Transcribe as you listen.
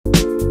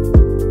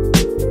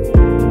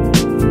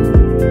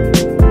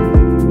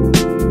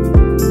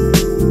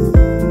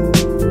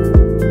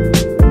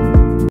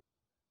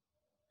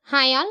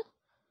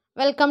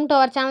Welcome to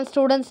our channel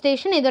Student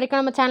Station. This is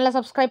our channel.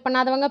 Subscribe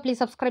பண்ணாதவங்க please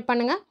subscribe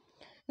பண்ணுங்க.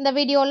 இந்த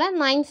வீடியோல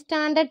 9th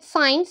standard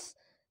science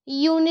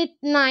unit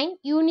 9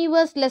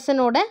 universe lesson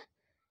ஓட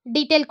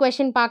detail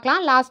question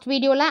பார்க்கலாம். Last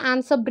videoல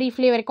answer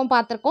briefly வரைக்கும்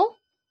பார்த்திருக்கோம்.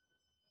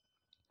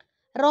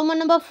 Roman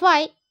number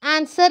 5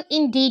 answer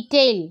in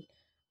detail.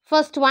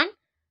 First one,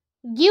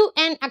 give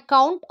an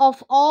account of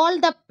all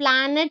the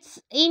planets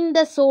in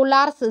the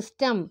solar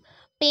system.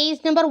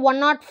 Page number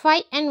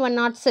 105 and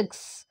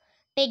 106.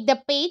 Take the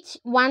page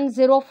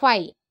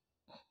 105.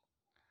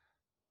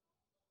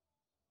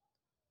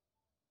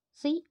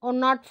 See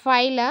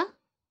 105 la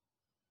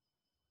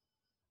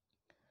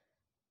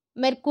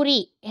Mercury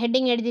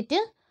heading edithu.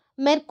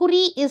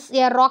 Mercury is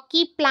a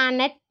rocky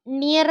planet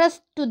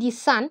nearest to the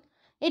sun.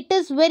 It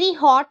is very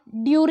hot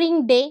during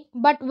day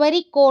but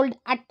very cold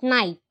at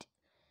night.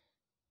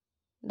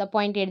 The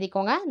point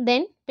edithikonga.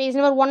 Then page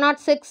number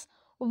 106,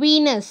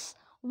 Venus.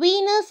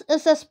 Venus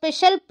is a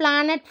special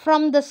planet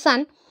from the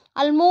sun,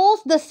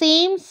 almost the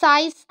same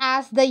size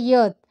as the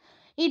Earth.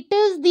 It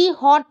is the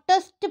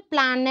hottest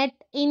planet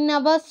in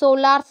our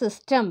solar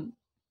system.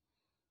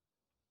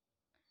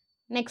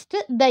 Next,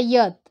 the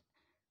Earth.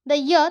 The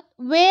Earth,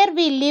 where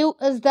we live,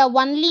 is the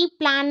only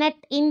planet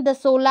in the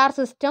solar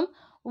system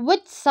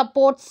which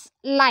supports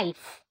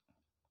life.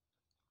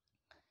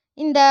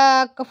 In the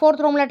 4th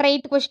room letter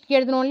 8 question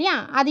எழுதணும் இல்லையா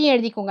அதையும்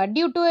எழுதிக்கோங்க.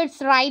 Due to its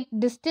right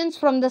distance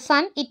from the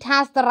sun, it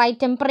has the right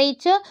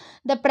temperature,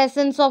 the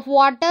presence of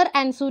water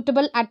and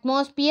suitable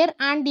atmosphere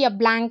and a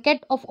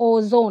blanket of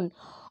ozone.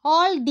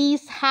 All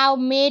these have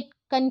made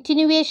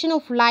continuation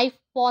of life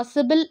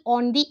possible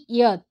on the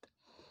earth.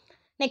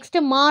 Next,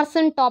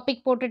 Martian topic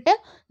போட்டுட்டு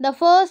the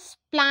first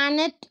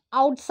planet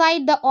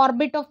outside the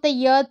orbit of the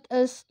earth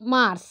is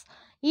Mars.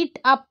 It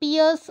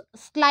appears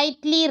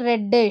slightly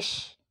reddish.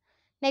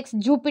 Next,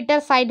 Jupiter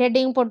side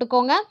heading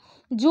போட்டுக்கோங்க.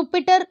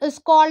 Jupiter is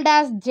called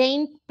as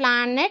giant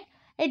planet.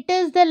 It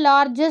is the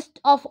largest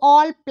of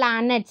all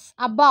planets,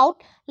 about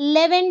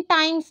 11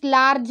 times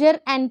larger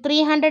and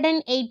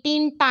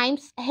 318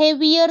 times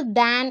heavier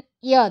than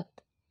Earth.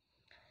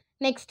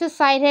 Next,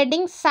 side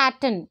heading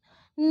Saturn.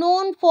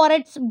 Known for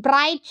its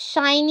bright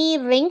shiny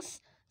rings,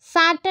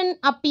 Saturn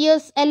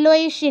appears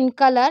yellowish in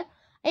color.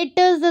 It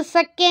is the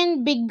second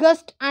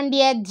biggest and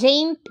a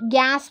giant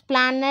gas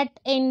planet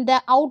in the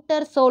outer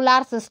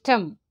solar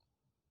system.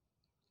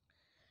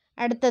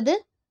 அடுத்தது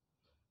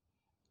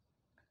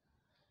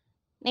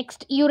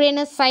next,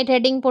 Uranus side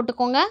heading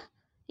போட்டுக்கோங்க.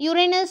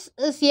 Uranus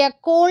is a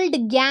cold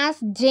gas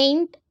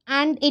giant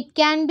and it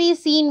can be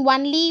seen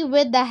only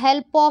with the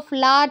help of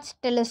large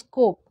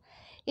telescope.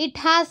 It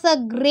has a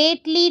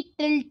greatly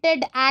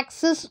tilted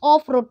axis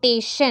of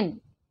rotation.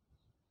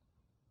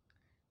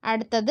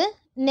 அடுத்தது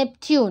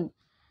Neptune.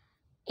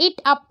 It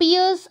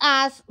appears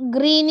as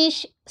greenish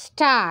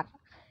star.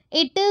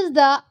 It is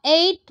the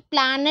 8th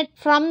planet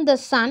from the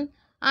sun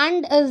and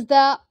is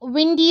the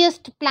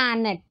windiest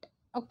planet.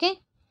 Okay.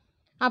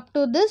 Up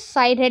to this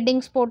side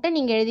headings போட்டு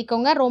நீங்க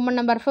எழுதிக்கோங்க. Roman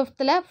number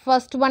 5th la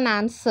first one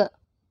answer.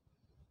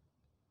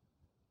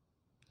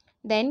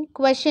 Then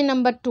question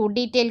number 2,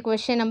 detail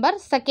question number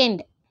 2nd.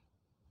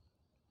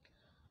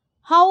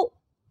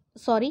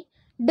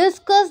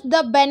 Discuss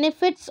the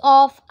benefits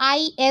of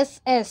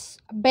ISS.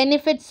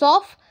 Benefits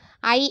of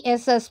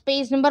ISS.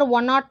 Page number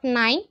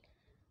 109.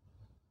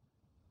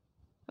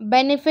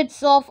 Benefits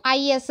of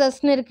ISS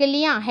னு இருக்கு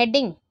இல்லையா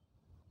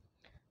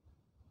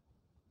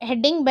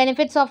heading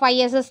benefits of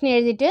ISS னு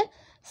எழுதிட்டு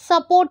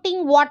supporting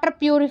water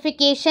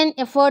purification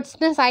efforts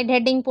னு side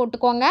heading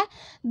போட்டுக்கோங்க.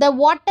 The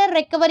water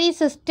recovery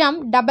system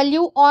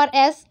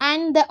WRS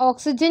and the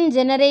oxygen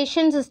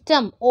generation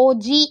system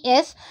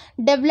OGS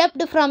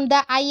developed from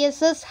the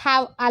ISS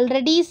have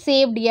already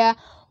saved a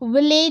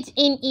village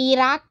in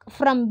Iraq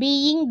from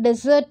being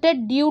deserted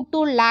due to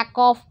lack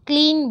of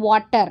clean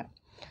water.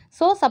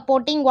 So,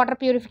 supporting water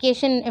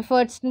purification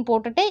efforts னு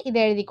போட்டுட்டு இதை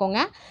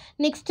எழுதிக்கோங்க.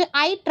 Next,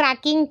 eye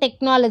tracking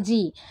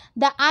technology.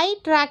 The eye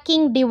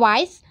tracking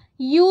device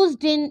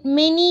used in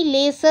many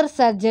laser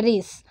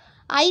surgeries.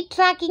 Eye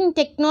tracking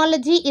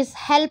technology is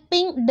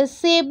helping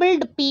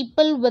disabled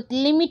people with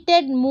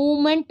limited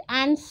movement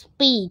and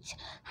speech.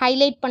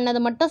 Highlight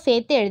பண்ணது மட்டும்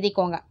சேர்த்து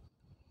எழுதிக்கோங்க.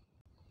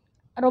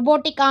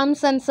 Robotic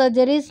arms and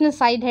surgeries னு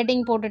side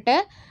heading போட்டுட்டு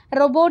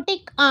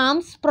robotic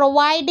arms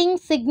providing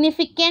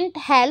significant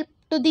help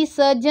to the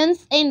surgeons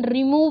in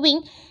removing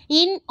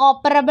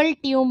inoperable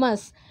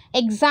tumors.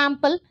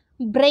 Example,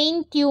 brain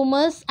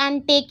tumors and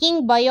taking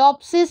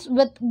biopsies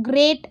with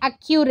great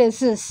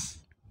accuracies.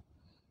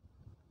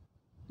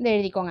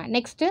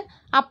 Next,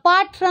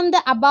 apart from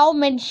the above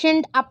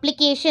mentioned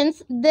applications,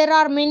 there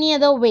are many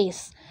other ways.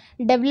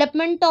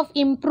 Development of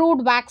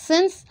improved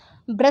vaccines,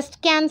 breast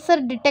cancer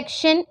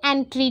detection and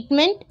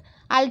treatment,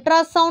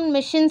 ultrasound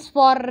machines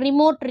for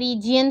remote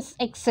regions,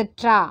 etc.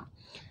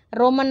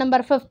 Roman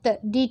number 5th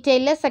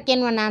detail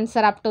second one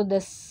answer up to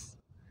this.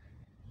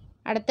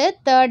 அடுத்து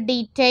third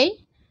detail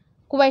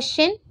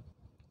question.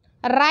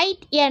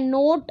 Write a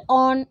note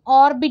on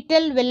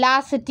orbital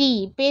velocity.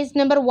 Page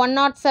number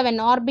 107.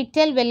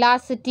 Orbital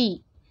velocity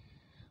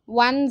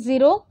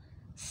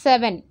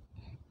 107.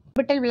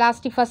 orbital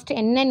velocity first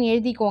என்னன்னு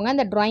எழுதிக்கோங்க.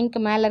 அந்த drawingக்கு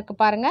மேல இருக்கு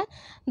பாருங்க.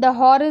 The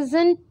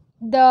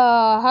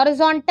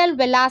horizontal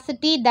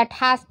velocity that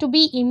has to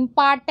be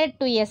imparted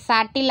to a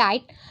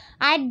satellite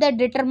at the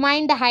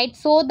determined height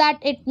so that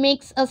it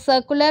makes a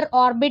circular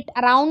orbit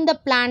around the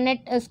planet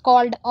is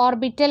called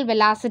orbital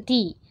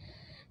velocity.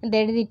 இது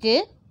எழுதிட்டு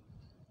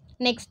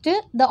next,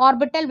 the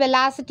orbital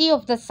velocity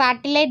of the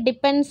satellite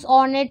depends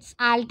on its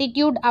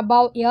altitude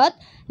above Earth.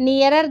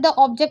 Nearer the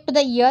object to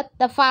the Earth,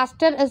 the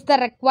faster is the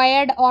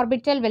required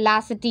orbital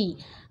velocity.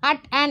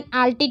 At an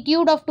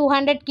altitude of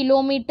 200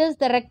 kilometers,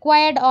 the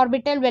required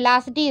orbital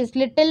velocity is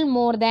little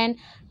more than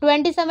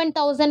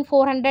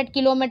 27,400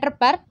 km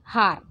per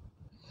hour.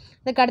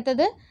 இதுக்கு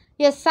அடுத்தது,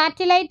 a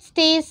satellite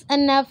stays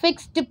in a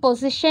fixed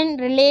position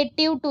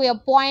relative to a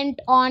point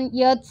on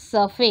Earth's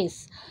surface.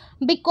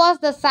 Because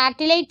the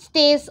satellite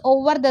stays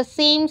over the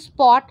same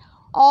spot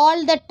all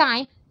the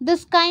time,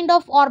 this kind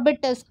of orbit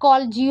is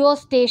called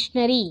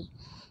geostationary.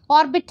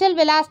 Orbital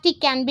velocity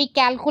can be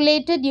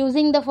calculated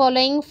using the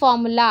following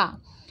formula.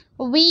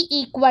 V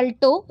equal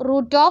to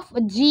root of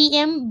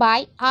gm by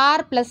r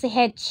plus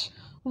h,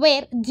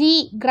 where g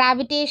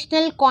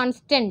gravitational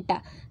constant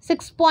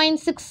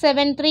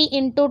 6.673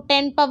 into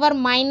 10 power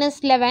minus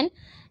 11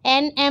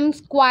 nm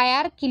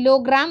square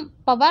kilogram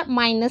power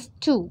minus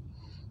 2.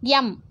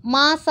 M,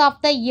 mass of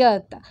the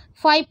earth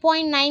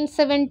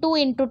 5.972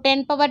 into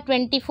 10 power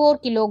 24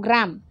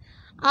 kilogram.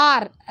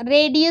 R,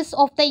 radius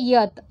of the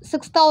earth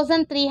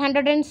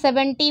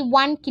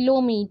 6371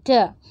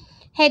 kilometer.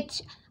 H,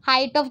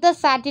 height of the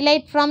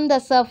satellite from the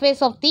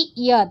surface of the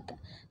earth.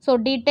 So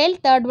detail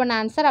third one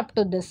answer up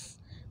to this.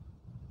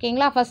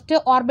 ஓகேங்களா. First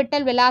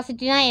orbital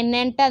வெலாசிட்டினா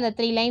என்னன்ட்டு அந்த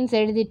 3 lines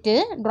எழுதிட்டு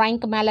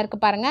ட்ராயிங்க்கு மேலே இருக்கு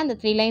பாருங்கள், அந்த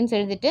 3 lines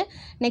எழுதிட்டு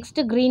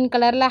next green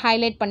கலரில்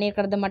ஹைலைட்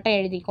பண்ணியிருக்கிறது மட்டும்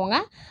எழுதிக்கோங்க.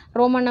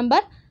 Roman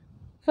number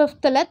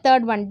 5th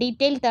third one,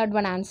 detail third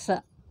one answer.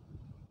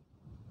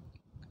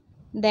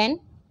 Then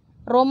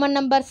Roman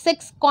number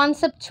 6,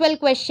 conceptual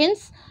questions.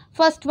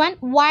 First one,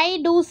 why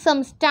do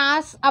some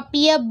stars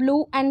appear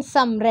blue and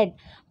some red?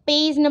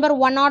 Page number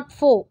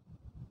 104.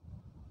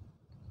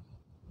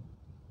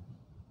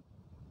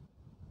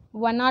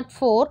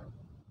 104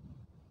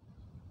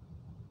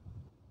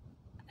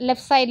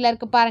 left side la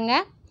irukku parunga.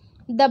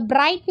 The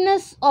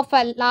brightness of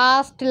a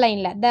last line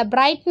la, the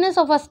brightness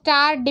of a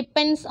star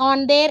depends on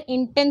their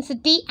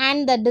intensity and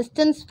the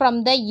distance from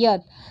the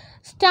earth.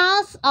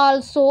 Stars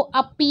also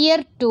appear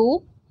to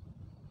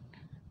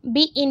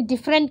be in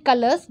different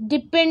colors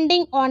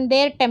depending on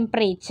their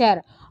temperature.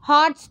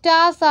 Hot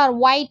stars are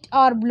white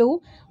or blue,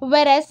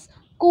 whereas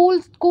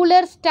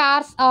cooler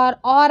stars are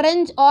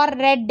orange or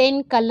red in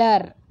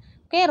color.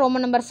 Okay,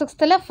 Roman number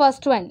 6th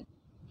first one.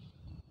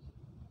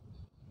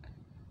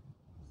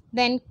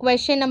 Then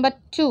question number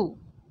 2.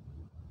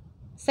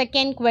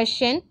 Second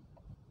question.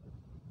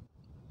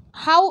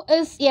 How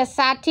is a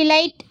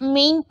satellite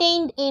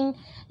maintained in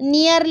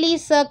nearly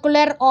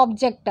circular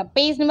object?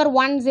 Page number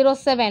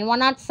 107,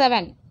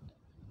 107.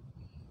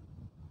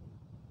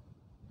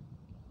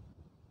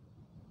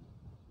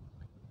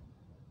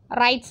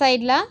 Right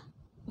side la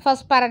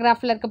first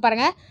paragraph la irukku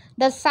parunga.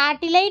 The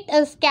satellite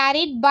is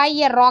carried by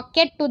a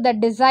rocket to the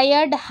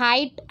desired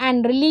height and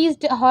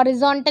released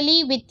horizontally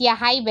with a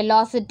high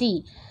velocity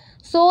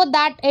so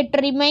that it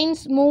remains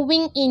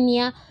moving in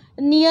a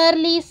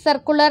nearly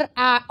circular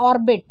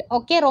orbit.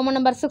 Okay, Roman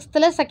number 6th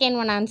second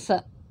one answer.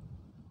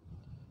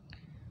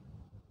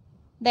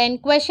 Then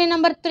question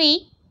number 3,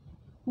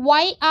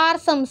 why are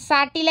some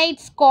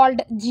satellites called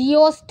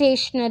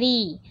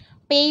geostationary?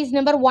 Page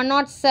number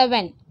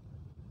 107,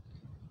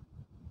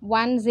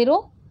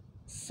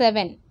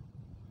 107.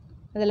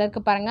 இதில்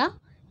இருக்கு பாருங்க.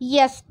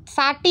 Yes,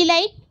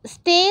 satellite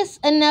stays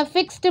in a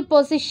fixed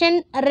position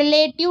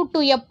relative to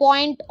a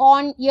point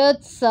on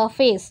Earth's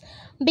surface.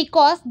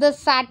 Because the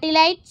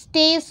satellite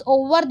stays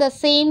over the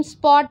same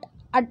spot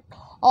at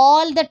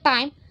all the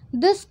time,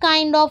 this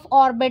kind of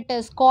orbit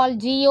is called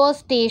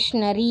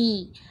geostationary.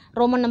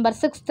 Roman number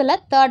 6th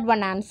third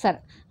one answer.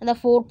 இந்த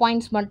 4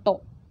 points மட்டும்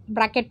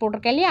bracket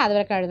போட்டிருக்கேன் இல்லையா, அது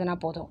வரைக்கும் எழுதுனா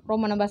போதும்.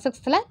 Roman number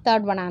 6th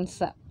third one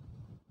answer.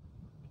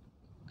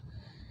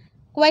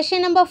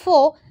 Question number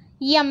 4.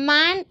 A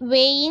man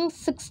weighing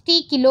 60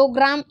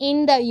 kilogram in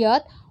the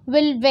earth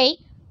will weigh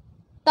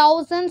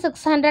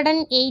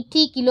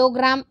 1680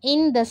 kilogram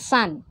in the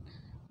sun.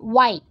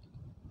 Why?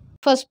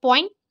 First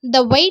point,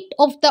 the weight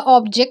of the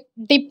object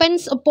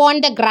depends upon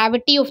the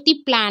gravity of the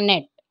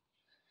planet.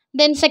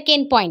 Then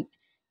second point,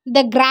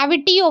 the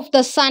gravity of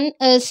the sun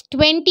is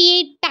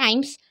 28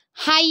 times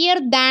higher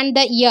than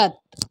the earth.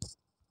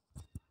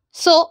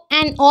 So,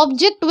 an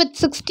object with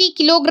 60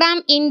 kilogram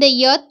in the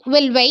earth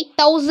will weigh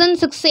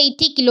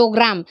 1680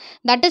 kilogram.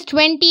 That is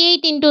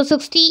 28 into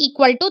 60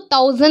 equal to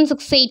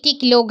 1680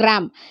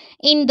 kilogram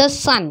in the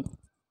sun.